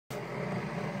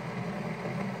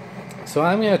So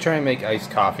I'm going to try and make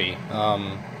iced coffee.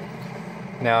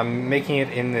 Now I'm making it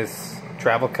in this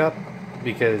travel cup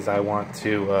because I want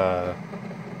to,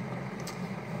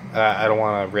 I don't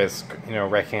want to risk,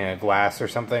 wrecking a glass or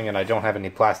something, and I don't have any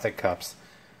plastic cups.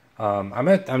 I'm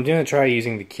gonna try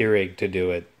using the Keurig to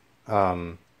do it.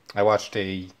 I watched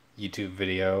a YouTube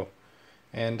video,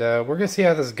 and we're gonna see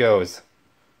how this goes.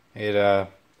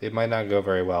 It might not go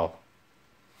very well.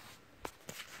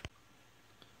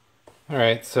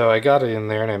 Alright, so I got it in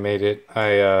there and I made it.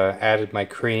 I added my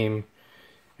cream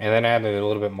and then added a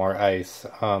little bit more ice.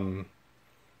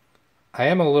 I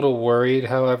am a little worried,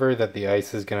 however, that the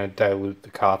ice is going to dilute the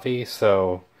coffee,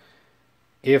 so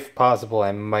if possible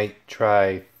I might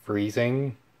try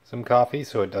freezing some coffee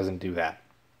so it doesn't do that.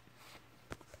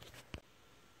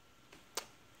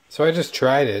 So I just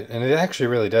tried it, and it actually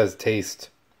really does taste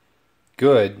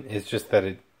good. It's just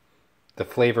that the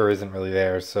flavor isn't really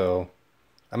there, so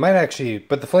I might actually,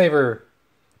 but the flavor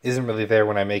isn't really there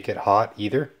when I make it hot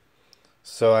either.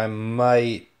 So I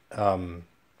might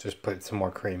just put some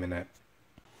more cream in it.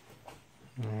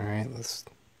 Alright, let's...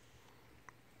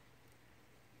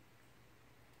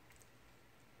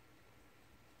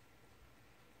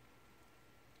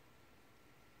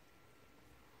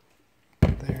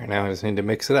 There, now I just need to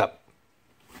mix it up.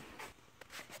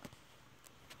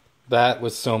 That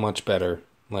was so much better.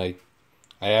 Like,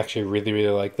 I actually really, really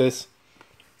like this.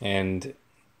 And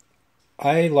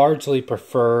I largely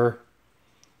prefer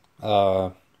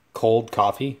cold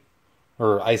coffee,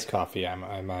 or iced coffee. I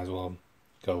might as well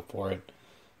go for it.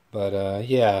 But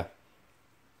yeah,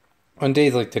 on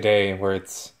days like today where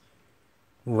it's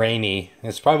rainy,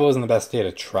 this probably wasn't the best day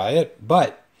to try it,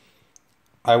 but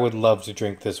I would love to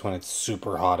drink this when it's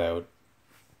super hot out.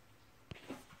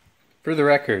 For the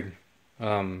record,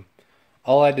 all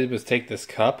I did was take this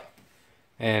cup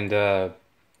and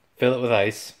fill it with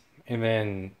ice, and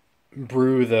then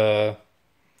brew the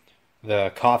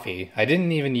coffee. I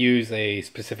didn't even use a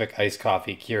specific iced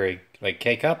coffee Keurig, like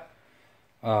K-cup.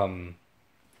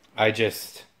 I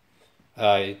just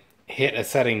hit a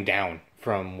setting down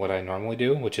from what I normally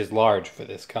do, which is large for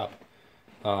this cup.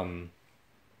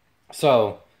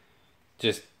 So,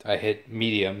 I hit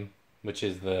medium, which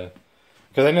is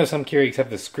because I know some Keurigs have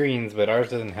the screens, but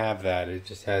ours doesn't have that. It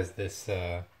just has this,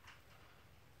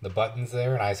 the buttons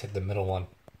there, and I just hit the middle one.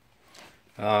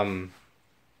 But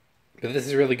this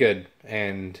is really good,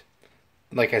 and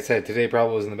like I said, today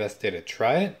probably wasn't the best day to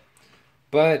try it,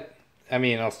 but, I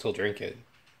mean, I'll still drink it.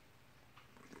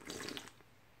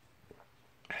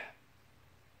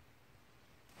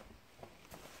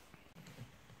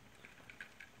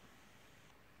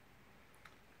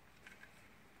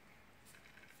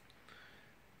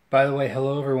 By the way,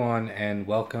 hello everyone, and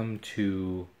welcome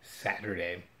to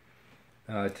Saturday.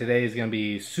 Today is going to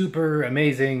be super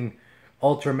amazing,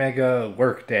 ultra mega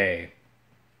work day.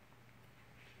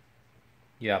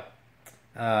 Yep.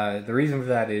 The reason for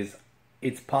that is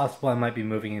it's possible I might be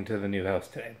moving into the new house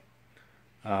today.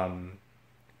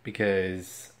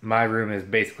 Because my room is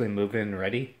basically move-in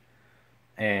ready,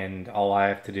 and all I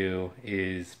have to do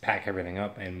is pack everything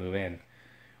up and move in.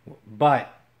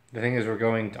 But the thing is, we're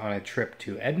going on a trip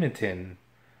to Edmonton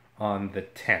on the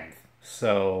 10th,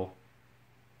 so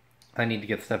I need to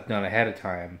get stuff done ahead of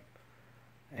time.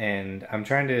 And I'm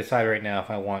trying to decide right now if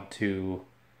I want to,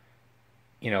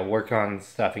 work on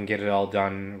stuff and get it all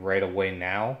done right away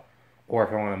now, or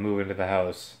if I want to move into the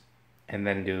house and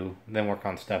then work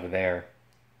on stuff there.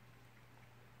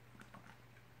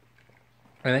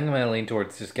 I think I'm going to lean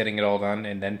towards just getting it all done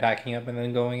and then packing up and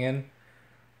then going in.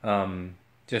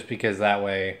 Just because that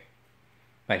way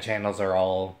my channels are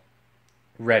all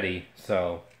ready,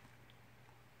 so...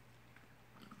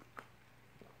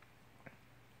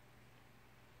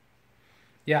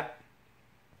 Yeah.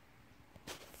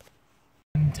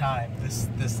 Time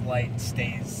this light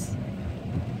stays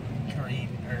green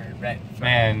or red for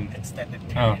an extended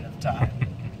period of time.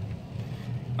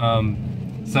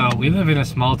 So we live in a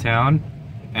small town,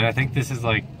 and I think this is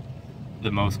like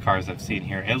the most cars I've seen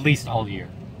here, at least all year.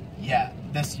 Yeah,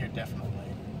 this year definitely.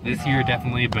 This year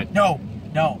definitely, but no,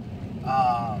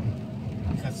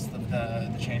 because of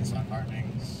the chainsaw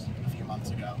carvings a few months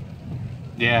ago.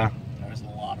 Yeah. There was a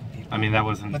lot of people. I mean, that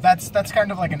wasn't... But that's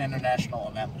kind of like an international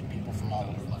event, like people from all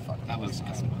over the fucking That was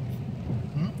last month.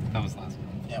 That was last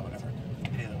month. Yeah, whatever.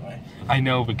 Either way. I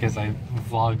know, because I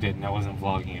vlogged it and I wasn't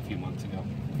vlogging a few months ago.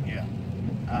 Yeah.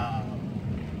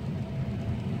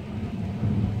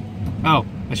 Oh,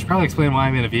 I should probably explain why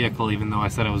I'm in a vehicle even though I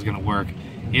said I was going to work.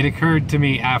 It occurred to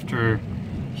me after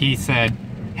he said,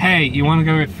 hey, you want to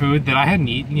go get food, that I hadn't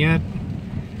eaten yet.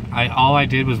 All I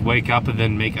did was wake up and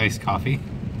then make iced coffee.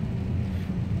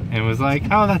 and was like,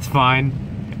 oh, that's fine.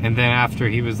 And then after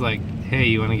he was like, hey,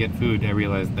 you want to get food, I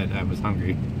realized that I was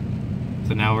hungry.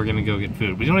 So now we're gonna go get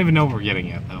food. We don't even know what we're getting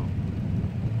yet, though.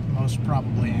 Most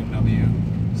probably NW.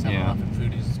 7-Eleven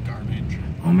food is garbage.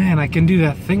 Oh man, I can do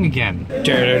that thing again.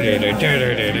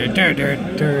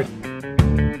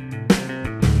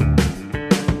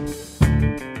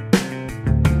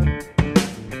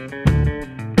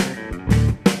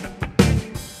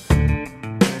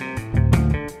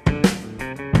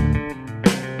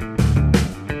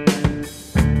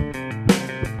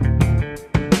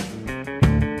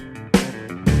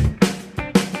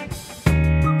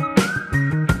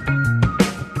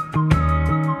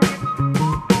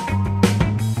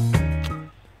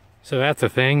 So that's a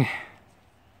thing.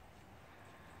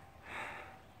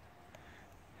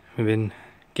 I've been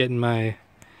getting my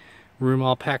room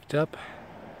all packed up.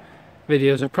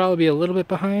 Videos will probably be a little bit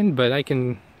behind, but I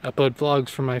can upload vlogs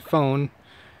from my phone.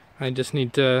 I just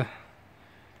need to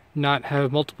not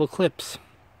have multiple clips.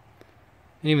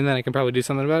 And even then I can probably do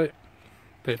something about it.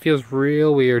 But it feels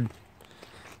real weird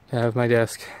to have my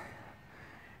desk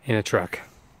in a truck.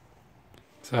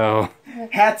 So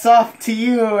Hats off to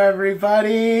you,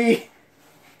 everybody!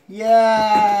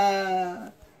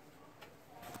 Yeah!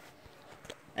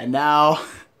 And now,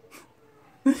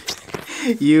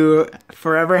 you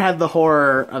forever had the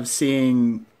horror of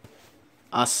seeing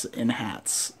us in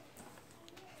hats.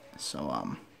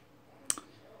 So,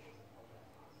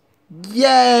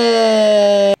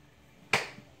 yay!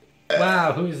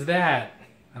 wow, who's that?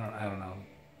 I don't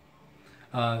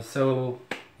know. So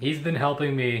he's been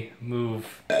helping me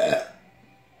move.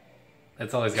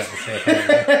 That's all he's got to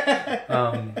say.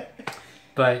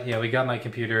 But yeah, we got my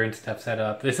computer and stuff set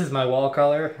up. This is my wall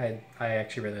color. I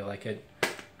actually really like it.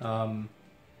 And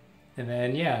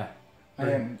then yeah,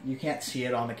 You can't see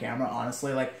it on the camera,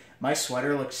 honestly. Like, my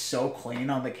sweater looks so clean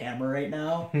on the camera right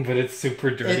now. but it's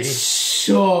super dirty. It's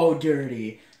so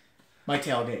dirty. My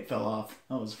tailgate fell off.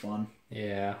 That was fun.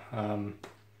 Yeah.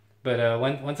 But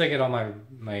once I get all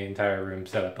my entire room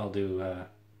set up, I'll do a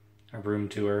room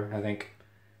tour, I think.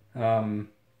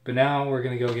 But now we're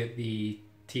gonna go get the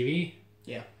TV.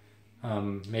 Yeah.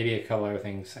 Maybe a couple other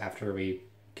things after we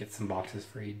get some boxes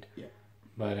freed. Yeah.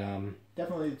 But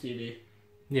definitely the TV.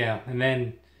 yeah, and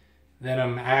then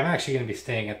I'm actually gonna be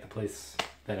staying at the place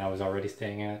that I was already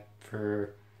staying at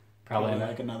for probably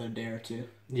like another day or two.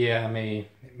 Yeah, maybe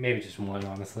just one,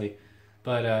 honestly.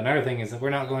 But another thing is that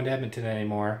we're not going to Edmonton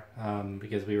anymore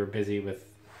because we were busy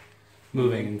with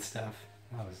moving and stuff.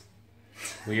 That was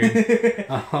weird.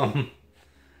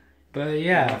 But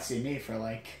yeah, You won't see me for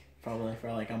probably for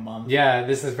a month. Yeah,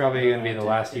 this is probably going to be the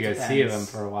last you guys see of them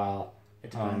for a while.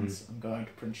 It depends. I'm going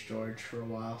to Prince George for a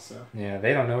while, so. Yeah,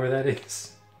 they don't know where that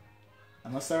is.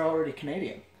 Unless they're already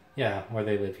Canadian. Yeah, or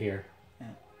they live here. Yeah.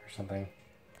 Or something.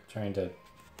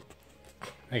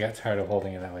 I got tired of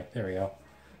holding it that way. There we go.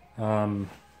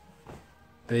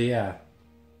 But yeah.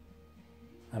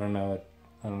 I don't know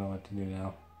what to do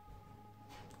now.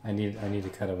 I need a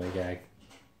cutaway gag.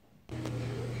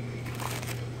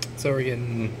 So we're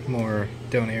getting more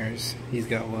donairs. He's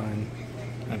got one.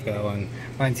 I've got one.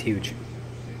 Mine's huge.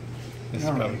 This is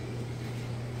probably...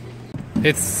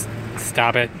 It's...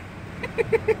 Stop it.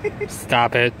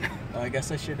 Stop it. I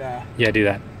guess I should, Yeah, do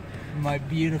that. My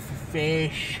beautiful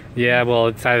fish. Yeah, well,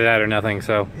 it's either that or nothing,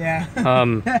 so... Yeah.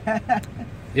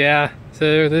 Yeah,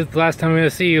 so this is the last time I'm going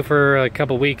to see you for a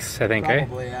couple weeks, I think,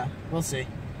 Probably, yeah. We'll see.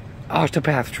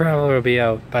 Octopath Traveler will be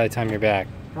out by the time you're back.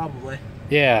 Probably.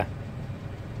 Yeah.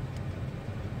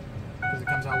 Because it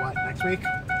comes out, what, next week?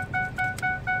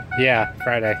 Yeah,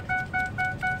 Friday.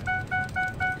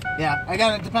 Yeah,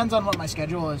 it depends on what my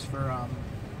schedule is for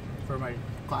my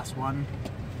class 1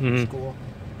 school.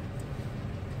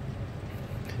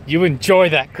 You enjoy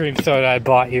that cream soda I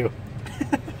bought you.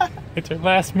 It's your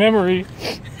last memory.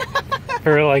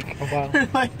 For like a while.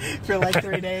 for like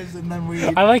 3 days, and then we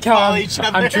I like how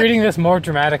I'm treating this more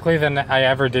dramatically than I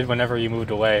ever did whenever you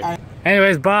moved away.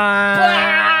 Anyways,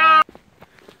 bye!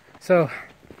 So,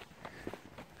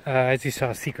 as you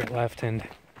saw, Secret left, and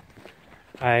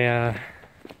I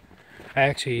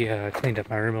actually cleaned up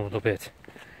my room a little bit.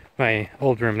 My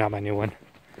old room, not my new one.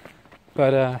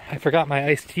 But I forgot my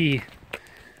iced tea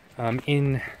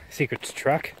in Secret's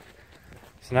truck.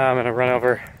 So now I'm going to run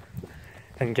over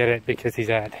and get it because he's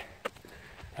at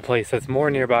a place that's more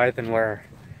nearby than where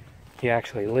he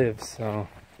actually lives. So,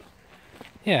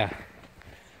 yeah.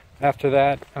 After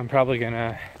that, I'm probably going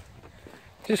to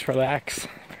just relax.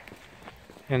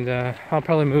 And I'll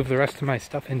probably move the rest of my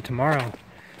stuff in tomorrow.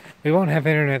 We won't have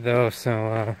internet though,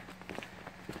 so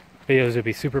videos will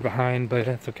be super behind, but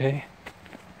that's okay.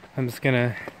 I'm just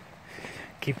gonna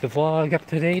keep the vlog up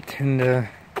to date, and then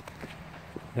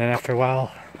after a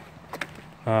while,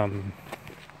 we'll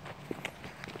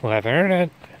have internet.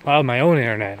 Well, my own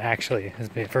internet, actually. This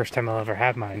will be the first time I'll ever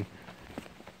have mine.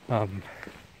 So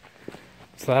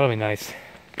that'll be nice.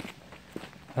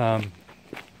 So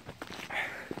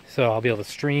I'll be able to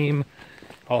stream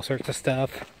all sorts of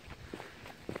stuff.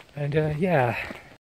 And yeah.